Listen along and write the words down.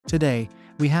Today,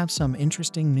 we have some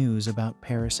interesting news about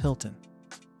Paris Hilton.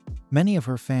 Many of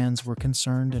her fans were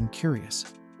concerned and curious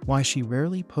why she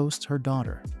rarely posts her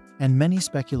daughter, and many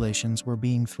speculations were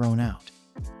being thrown out,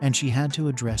 and she had to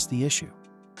address the issue.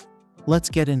 Let's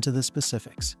get into the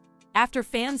specifics. After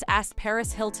fans asked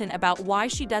Paris Hilton about why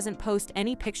she doesn't post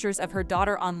any pictures of her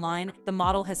daughter online, the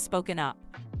model has spoken up.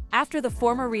 After the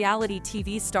former reality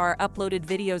TV star uploaded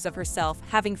videos of herself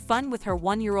having fun with her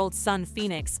one-year-old son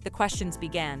Phoenix, the questions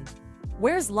began.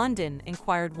 "Where's London?"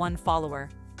 inquired one follower.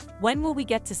 "When will we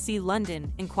get to see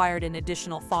London?" inquired an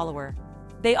additional follower.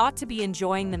 "They ought to be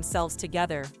enjoying themselves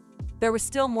together." There were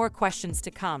still more questions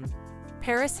to come.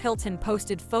 Paris Hilton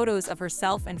posted photos of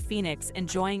herself and Phoenix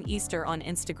enjoying Easter on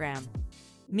Instagram.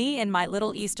 "Me and my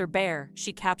little Easter bear,"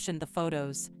 she captioned the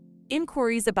photos.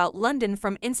 Inquiries about London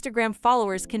from Instagram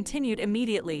followers continued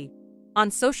immediately.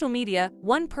 On social media,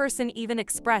 one person even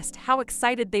expressed how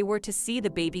excited they were to see the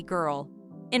baby girl.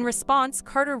 In response,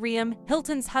 Carter Riem,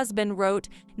 Hilton's husband, wrote,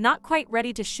 "Not quite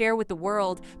ready to share with the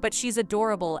world, but she's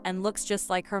adorable and looks just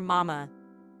like her mama."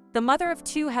 The mother of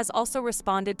two has also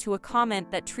responded to a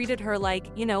comment that treated her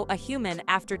like, a human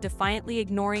after defiantly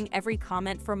ignoring every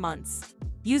comment for months.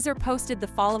 User posted the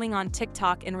following on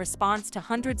TikTok in response to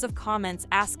hundreds of comments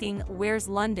asking, "Where's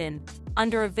London?"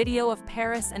 under a video of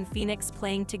Paris and Phoenix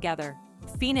playing together.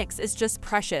 "Phoenix is just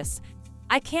precious.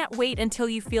 I can't wait until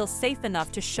you feel safe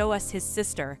enough to show us his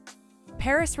sister."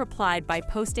 Paris replied by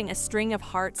posting a string of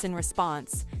hearts in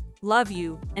response, "Love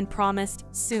you," and promised,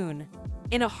 "soon."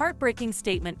 In a heartbreaking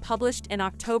statement published in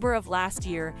October of last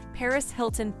year, Paris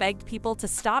Hilton begged people to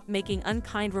stop making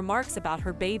unkind remarks about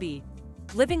her baby.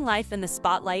 "Living life in the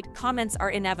spotlight, comments are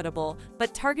inevitable,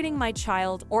 but targeting my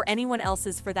child, or anyone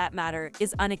else's for that matter,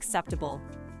 is unacceptable.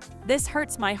 This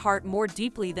hurts my heart more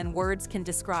deeply than words can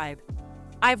describe.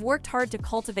 I've worked hard to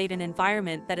cultivate an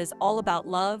environment that is all about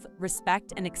love,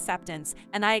 respect, and acceptance,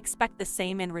 and I expect the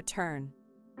same in return."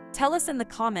 Tell us in the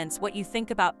comments what you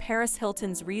think about Paris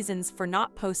Hilton's reasons for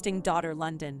not posting daughter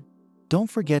London. Don't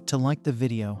forget to like the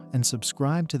video and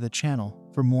subscribe to the channel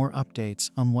for more updates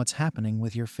on what's happening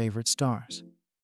with your favorite stars.